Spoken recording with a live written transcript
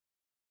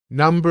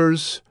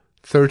Numbers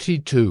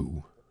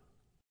 32.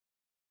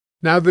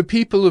 Now the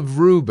people of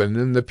Reuben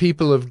and the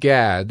people of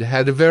Gad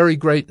had a very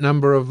great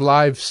number of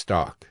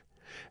livestock.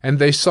 And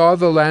they saw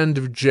the land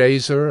of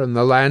Jazer and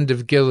the land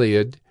of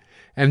Gilead,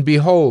 and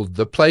behold,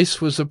 the place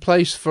was a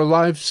place for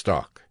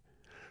livestock.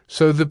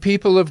 So the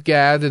people of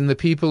Gad and the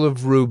people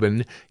of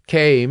Reuben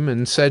came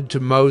and said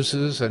to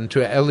Moses and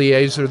to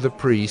Eleazar the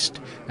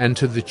priest and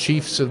to the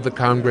chiefs of the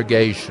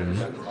congregation,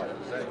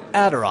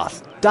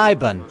 Adaroth,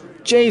 Dibon,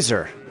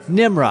 Jazer,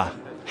 Nimrah,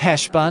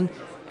 Heshbon,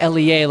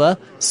 Elealeh,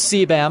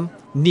 Sebam,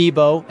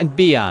 Nebo, and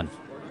Beon.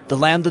 The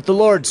land that the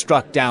Lord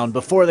struck down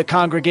before the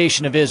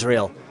congregation of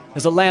Israel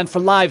is a land for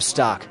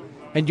livestock,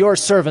 and your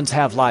servants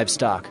have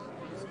livestock.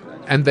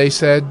 And they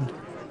said,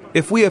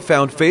 If we have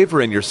found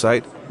favor in your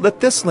sight,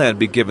 let this land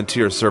be given to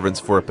your servants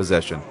for a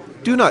possession.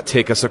 Do not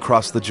take us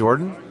across the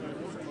Jordan.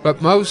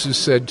 But Moses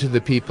said to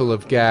the people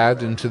of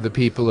Gad and to the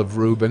people of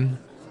Reuben,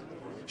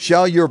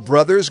 Shall your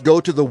brothers go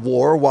to the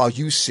war while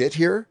you sit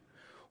here?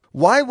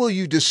 Why will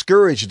you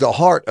discourage the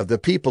heart of the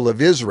people of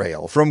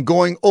Israel from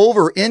going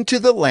over into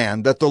the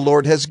land that the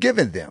Lord has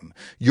given them?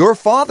 Your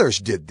fathers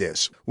did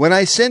this when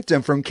I sent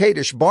them from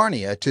Kadesh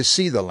Barnea to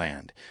see the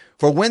land.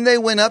 For when they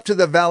went up to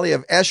the valley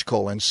of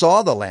Eshcol and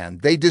saw the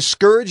land, they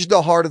discouraged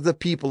the heart of the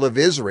people of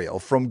Israel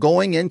from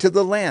going into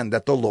the land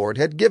that the Lord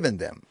had given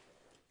them.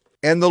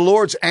 And the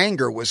Lord's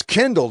anger was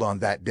kindled on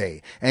that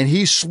day, and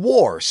he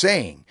swore,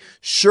 saying,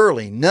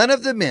 Surely none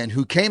of the men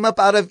who came up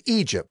out of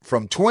Egypt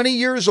from 20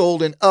 years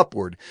old and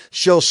upward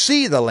shall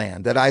see the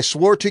land that I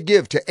swore to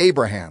give to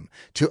Abraham,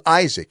 to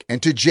Isaac,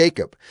 and to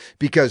Jacob,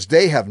 because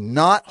they have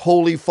not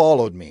wholly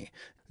followed me,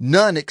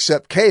 none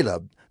except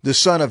Caleb, the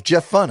son of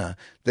Jephunneh,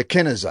 the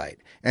Kenizzite,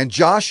 and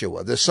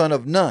Joshua, the son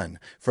of Nun,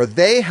 for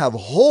they have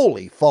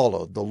wholly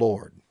followed the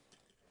Lord.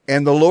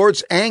 And the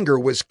Lord's anger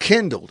was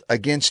kindled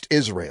against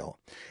Israel,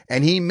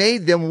 and he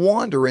made them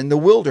wander in the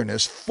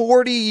wilderness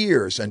 40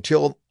 years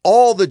until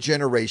all the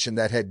generation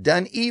that had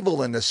done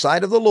evil in the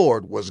sight of the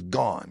Lord was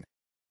gone.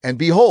 And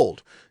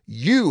behold,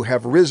 you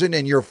have risen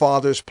in your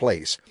father's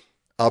place,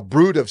 a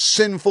brood of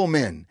sinful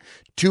men,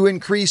 to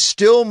increase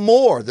still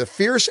more the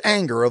fierce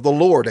anger of the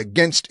Lord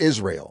against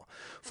Israel.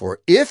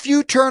 For if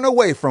you turn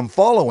away from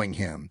following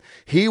him,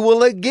 he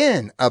will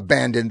again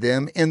abandon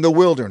them in the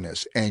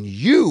wilderness, and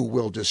you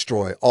will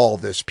destroy all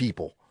this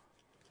people.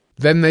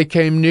 Then they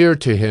came near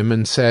to him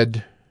and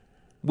said,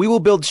 We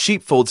will build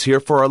sheepfolds here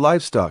for our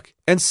livestock,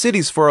 and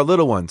cities for our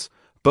little ones.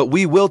 But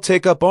we will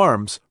take up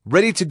arms,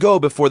 ready to go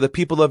before the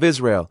people of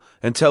Israel,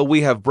 until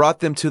we have brought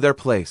them to their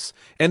place.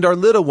 And our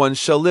little ones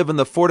shall live in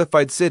the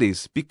fortified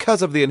cities,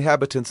 because of the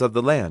inhabitants of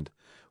the land.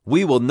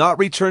 We will not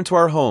return to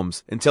our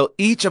homes until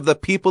each of the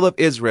people of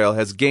Israel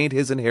has gained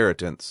his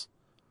inheritance.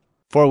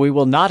 For we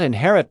will not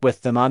inherit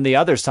with them on the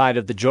other side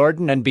of the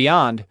Jordan and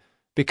beyond,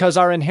 because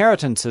our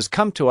inheritance has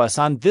come to us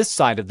on this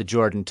side of the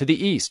Jordan to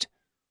the east.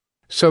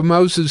 So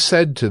Moses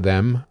said to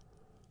them,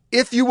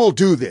 If you will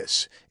do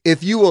this,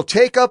 if you will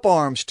take up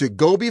arms to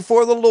go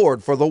before the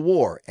Lord for the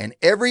war, and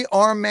every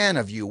armed man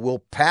of you will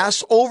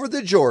pass over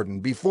the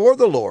Jordan before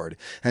the Lord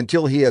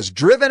until he has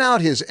driven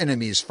out his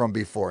enemies from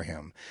before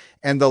him,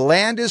 and the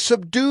land is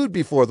subdued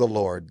before the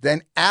Lord,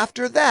 then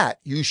after that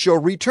you shall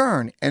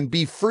return and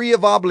be free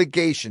of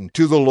obligation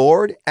to the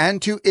Lord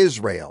and to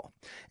Israel.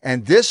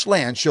 And this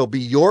land shall be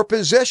your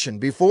possession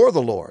before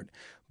the Lord.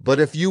 But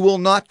if you will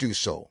not do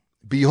so,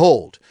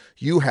 behold,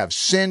 you have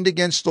sinned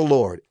against the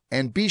Lord,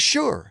 and be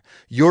sure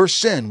your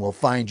sin will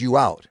find you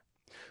out.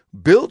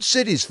 Build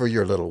cities for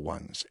your little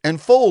ones, and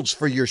folds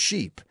for your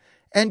sheep,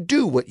 and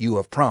do what you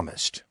have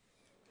promised.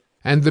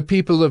 And the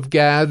people of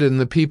Gad and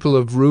the people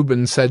of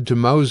Reuben said to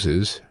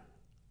Moses,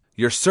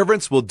 Your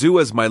servants will do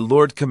as my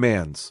Lord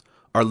commands.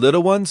 Our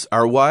little ones,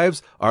 our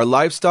wives, our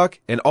livestock,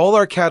 and all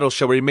our cattle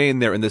shall remain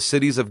there in the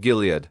cities of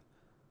Gilead.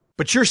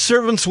 But your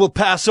servants will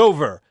pass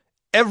over,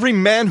 every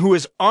man who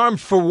is armed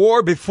for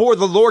war before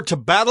the Lord to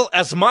battle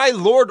as my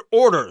Lord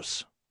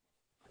orders.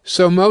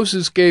 So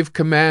Moses gave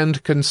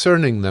command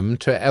concerning them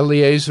to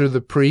Eleazar the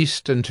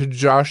priest and to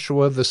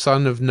Joshua the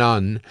son of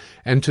Nun,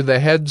 and to the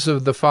heads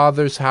of the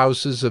fathers'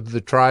 houses of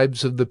the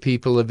tribes of the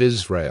people of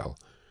Israel.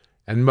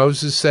 And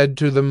Moses said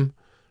to them,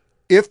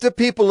 If the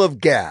people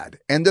of Gad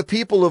and the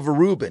people of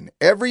Reuben,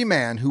 every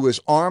man who is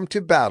armed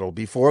to battle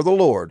before the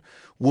Lord,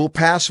 will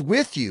pass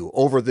with you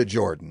over the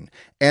Jordan,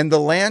 and the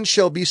land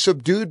shall be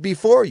subdued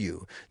before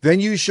you, then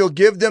you shall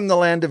give them the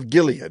land of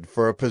Gilead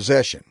for a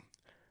possession.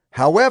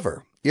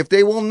 However, if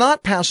they will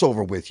not pass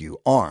over with you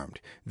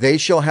armed, they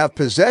shall have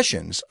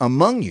possessions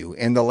among you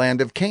in the land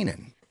of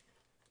Canaan.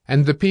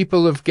 And the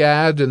people of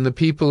Gad and the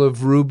people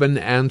of Reuben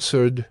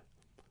answered,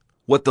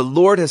 What the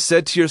Lord has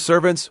said to your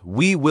servants,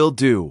 we will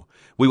do.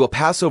 We will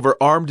pass over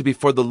armed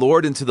before the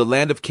Lord into the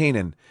land of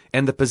Canaan,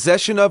 and the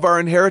possession of our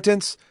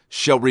inheritance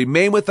shall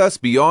remain with us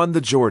beyond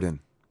the Jordan.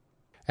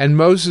 And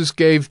Moses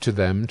gave to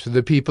them, to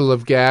the people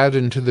of Gad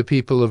and to the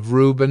people of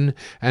Reuben,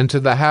 and to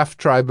the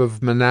half-tribe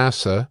of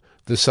Manasseh,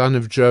 the son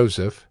of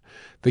Joseph,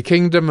 the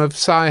kingdom of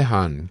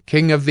Sihon,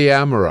 king of the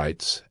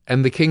Amorites,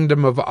 and the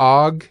kingdom of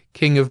Og,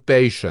 king of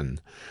Bashan,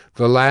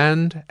 the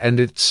land and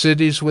its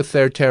cities with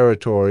their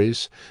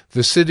territories,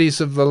 the cities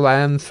of the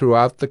land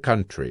throughout the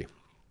country.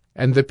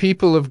 And the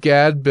people of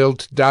Gad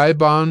built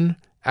Dibon,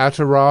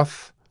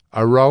 Ataroth,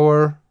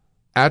 Aroer,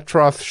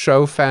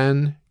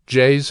 Atroth-Shophan,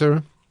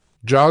 Jazer,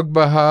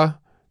 Jogbehah,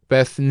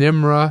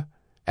 Beth-Nimrah,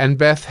 and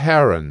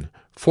Beth-Haran,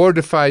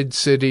 fortified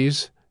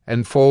cities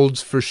and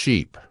folds for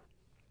sheep.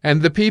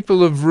 And the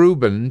people of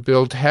Reuben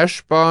built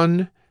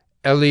Heshbon,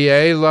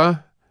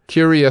 Elealeh,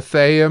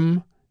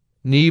 Kiriathaim,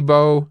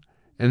 Nebo,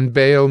 and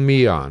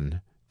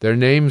Baal-Meon. Their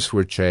names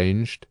were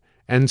changed,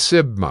 and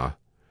Sibmah,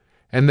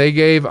 and they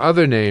gave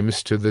other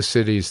names to the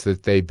cities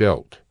that they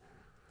built.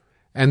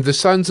 And the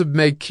sons of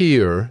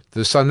Machir,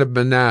 the son of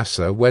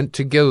Manasseh, went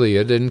to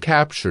Gilead and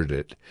captured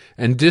it,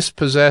 and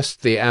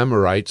dispossessed the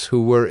Amorites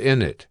who were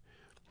in it.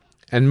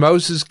 And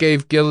Moses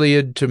gave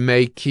Gilead to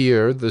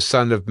Machir, the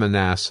son of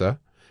Manasseh,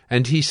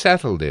 and he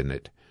settled in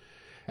it.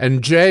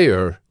 And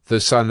Jair, the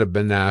son of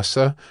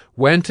Manasseh,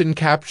 went and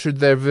captured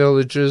their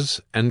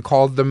villages, and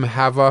called them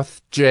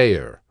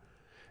Havoth-Jair.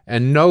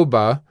 And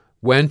Nobah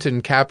went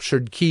and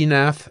captured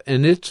Kenath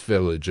and its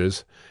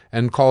villages,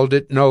 and called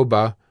it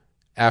Nobah,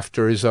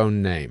 after his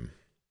own name.